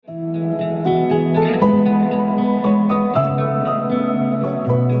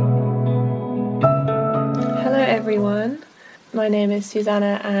my name is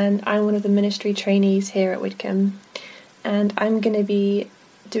Susanna and I'm one of the ministry trainees here at Widcombe, and I'm going to be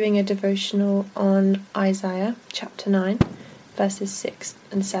doing a devotional on Isaiah chapter 9 verses 6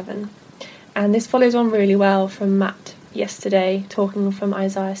 and 7, and this follows on really well from Matt yesterday talking from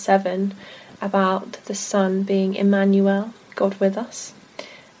Isaiah 7 about the Son being Emmanuel, God with us,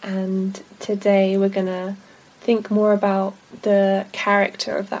 and today we're going to think more about the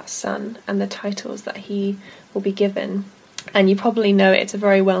character of that Son and the titles that he will be given. And you probably know it's a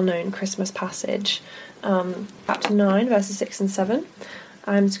very well-known Christmas passage, chapter 9 verses 6 and 7.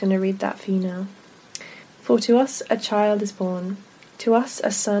 I'm just going to read that for you now. For to us a child is born, to us a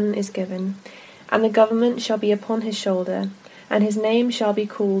son is given, and the government shall be upon his shoulder, and his name shall be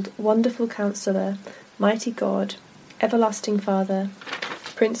called Wonderful Counselor, Mighty God, Everlasting Father,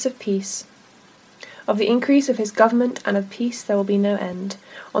 Prince of Peace. Of the increase of his government and of peace there will be no end,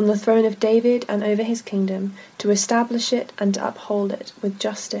 on the throne of David and over his kingdom, to establish it and to uphold it with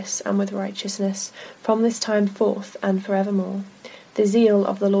justice and with righteousness, from this time forth and forevermore. The zeal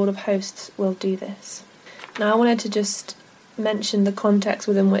of the Lord of hosts will do this. Now I wanted to just mention the context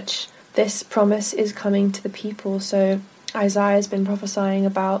within which this promise is coming to the people. So Isaiah has been prophesying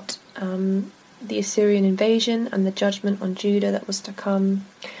about the Assyrian invasion and the judgment on Judah that was to come.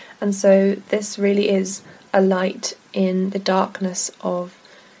 And so this really is a light in the darkness of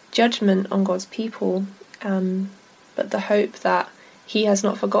judgment on God's people, but the hope that he has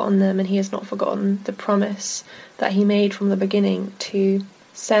not forgotten them and he has not forgotten the promise that he made from the beginning to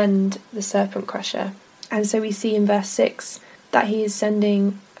send the serpent crusher. And so we see in verse 6 that he is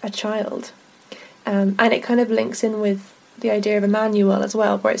sending a child, and it kind of links in with the idea of Emmanuel as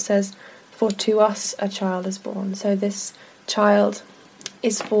well, where it says, for to us a child is born. So this child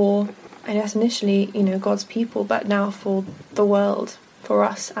is for, I guess initially, God's people, but now for the world, for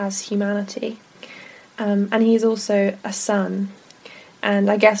us as humanity. And he's also a son. And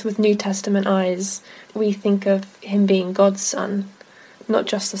I guess with New Testament eyes, we think of him being God's son, not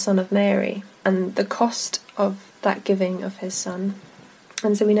just the son of Mary, and the cost of that giving of his son.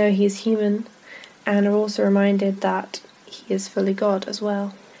 And so we know he is human, and are also reminded that he is fully God as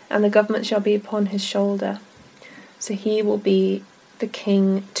well. And the government shall be upon his shoulder. So he will be the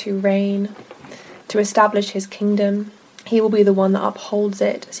king to reign, to establish his kingdom. He will be the one that upholds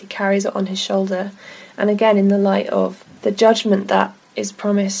it as he carries it on his shoulder. And again, in the light of the judgment that is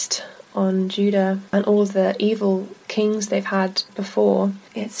promised on Judah and all the evil kings they've had before,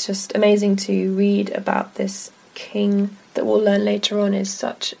 it's just amazing to read about this king that we'll learn later on is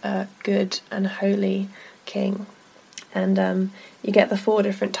such a good and holy king. And you get the 4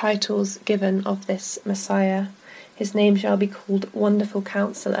 different titles given of this Messiah. His name shall be called Wonderful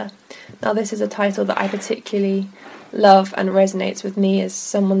Counselor. Now this is a title that I particularly love and resonates with me as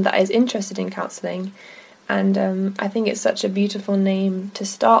someone that is interested in counselling. And I think it's such a beautiful name to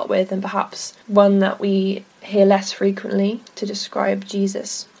start with, and perhaps one that we hear less frequently to describe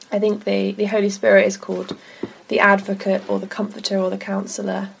Jesus. I think the Holy Spirit is called the Advocate or the Comforter or the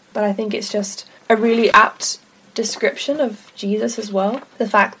Counsellor. But I think it's just a really apt description of Jesus as well. The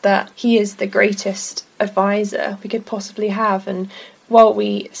fact that he is the greatest advisor we could possibly have, and while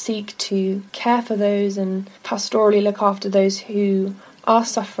we seek to care for those and pastorally look after those who are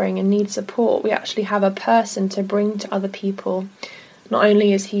suffering and need support, we actually have a person to bring to other people. Not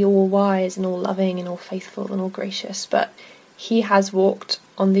only is he all wise and all loving and all faithful and all gracious, but he has walked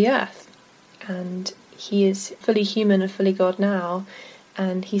on the earth, and he is fully human and fully God now,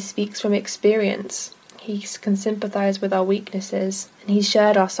 and he speaks from experience. He can sympathise with our weaknesses, and he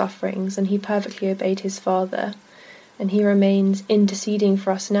shared our sufferings, and he perfectly obeyed his Father, and he remains interceding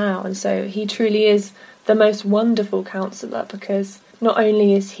for us now. And so he truly is the most wonderful counsellor, because not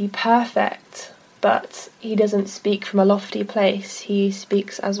only is he perfect, but he doesn't speak from a lofty place. He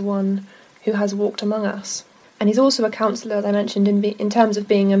speaks as one who has walked among us. And he's also a counsellor, as I mentioned, in terms of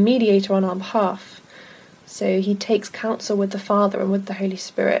being a mediator on our behalf. So he takes counsel with the Father and with the Holy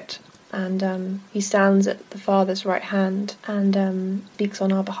Spirit, and he stands at the Father's right hand and speaks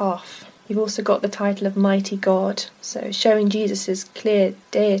on our behalf. You've also got the title of Mighty God, so showing Jesus' clear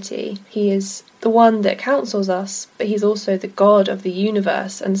deity. He is the one that counsels us, but he's also the God of the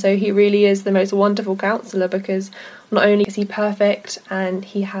universe, and so he really is the most wonderful counsellor, because not only is he perfect and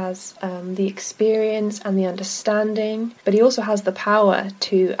he has the experience and the understanding, but he also has the power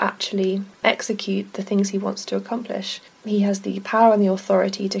to actually execute the things he wants to accomplish. He has the power and the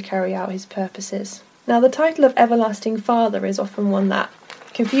authority to carry out his purposes. Now, the title of Everlasting Father is often one that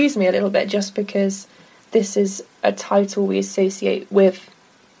confused me a little bit, just because this is a title we associate with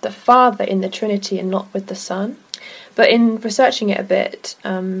the Father in the Trinity and not with the Son. But in researching it a bit,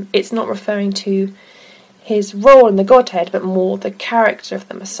 it's not referring to his role in the Godhead, but more the character of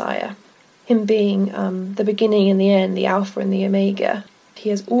the Messiah. Him being the beginning and the end, the Alpha and the Omega. He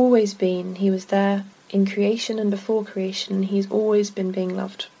has always been. He was there in creation and before creation. He's always been being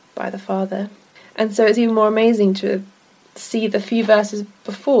loved by the Father. And so it's even more amazing to see the few verses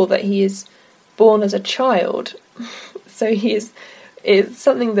before that he is born as a child. So it's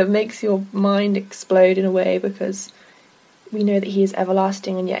something that makes your mind explode in a way, because we know that he is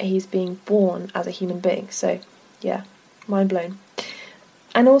everlasting and yet he's being born as a human being. So yeah, mind blown.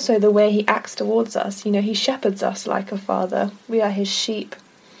 And also the way he acts towards us. He shepherds us like a father. We are his sheep.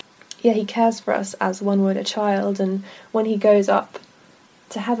 Yeah, he cares for us as one would a child. And when he goes up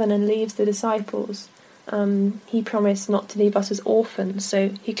to heaven and leaves the disciples, he promised not to leave us as orphans. So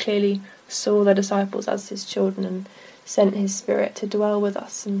he clearly saw the disciples as his children and sent his Spirit to dwell with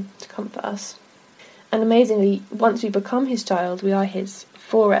us and to comfort us. And amazingly, once we become his child, we are his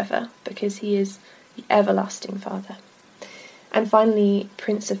forever, because he is the everlasting Father. And finally,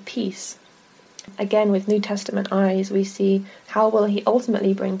 Prince of Peace. Again, with New Testament eyes, we see how will he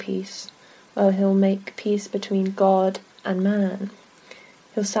ultimately bring peace? Well, he'll make peace between God and man.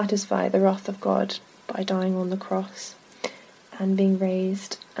 He'll satisfy the wrath of God by dying on the cross and being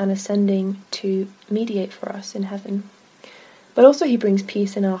raised and ascending to mediate for us in heaven. But also he brings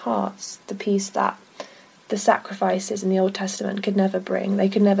peace in our hearts, the peace that the sacrifices in the Old Testament could never bring. They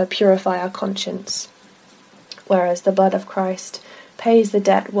could never purify our conscience, whereas the blood of Christ pays the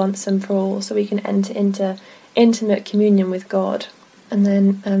debt once and for all, so we can enter into intimate communion with God. And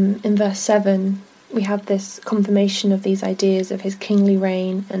then in verse 7, we have this confirmation of these ideas of his kingly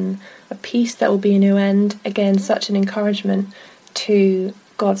reign and a peace that will be no end. Again, such an encouragement to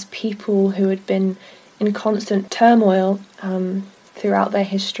God's people who had been in constant turmoil throughout their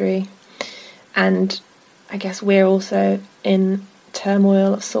history. And I guess we're also in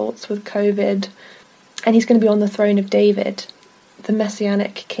turmoil of sorts with COVID. And he's going to be on the throne of David, the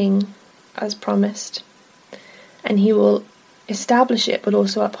Messianic king, as promised. And he will establish it, but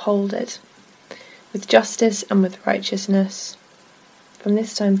also uphold it, with justice and with righteousness, from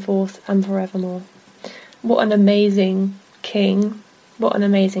this time forth and forevermore. What an amazing king, what an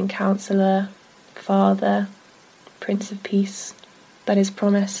amazing counselor, Father, Prince of Peace that is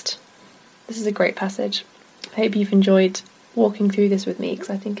promised. This is a great passage. I hope you've enjoyed walking through this with me, because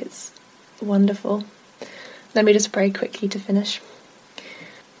I think it's wonderful. Let me just pray quickly to finish.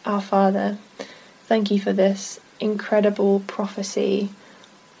 Our Father, thank you for this incredible prophecy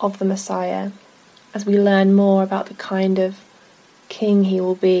of the Messiah. As we learn more about the kind of king he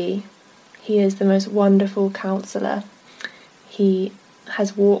will be, he is the most wonderful counselor. He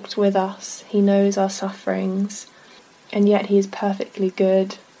has walked with us. He knows our sufferings, and yet he is perfectly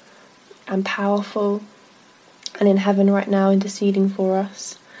good and powerful, and in heaven right now interceding for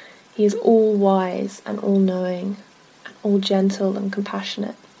us. He is all wise and all knowing and all gentle and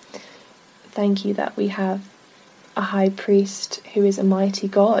compassionate. Thank you that we have a high priest who is a mighty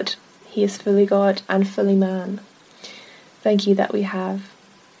God. He is fully God and fully man. Thank you that we have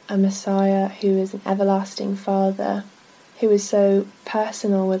a Messiah who is an everlasting Father, who is so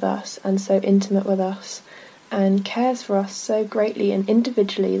personal with us and so intimate with us, and cares for us so greatly and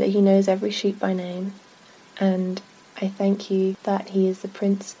individually that he knows every sheep by name. And I thank you that he is the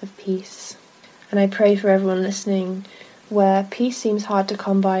Prince of Peace. And I pray for everyone listening where peace seems hard to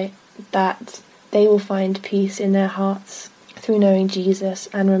come by, that they will find peace in their hearts through knowing Jesus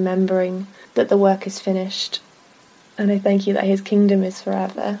and remembering that the work is finished. And I thank you that his kingdom is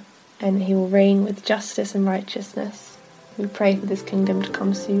forever and he will reign with justice and righteousness. We pray for this kingdom to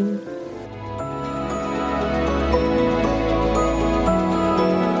come soon.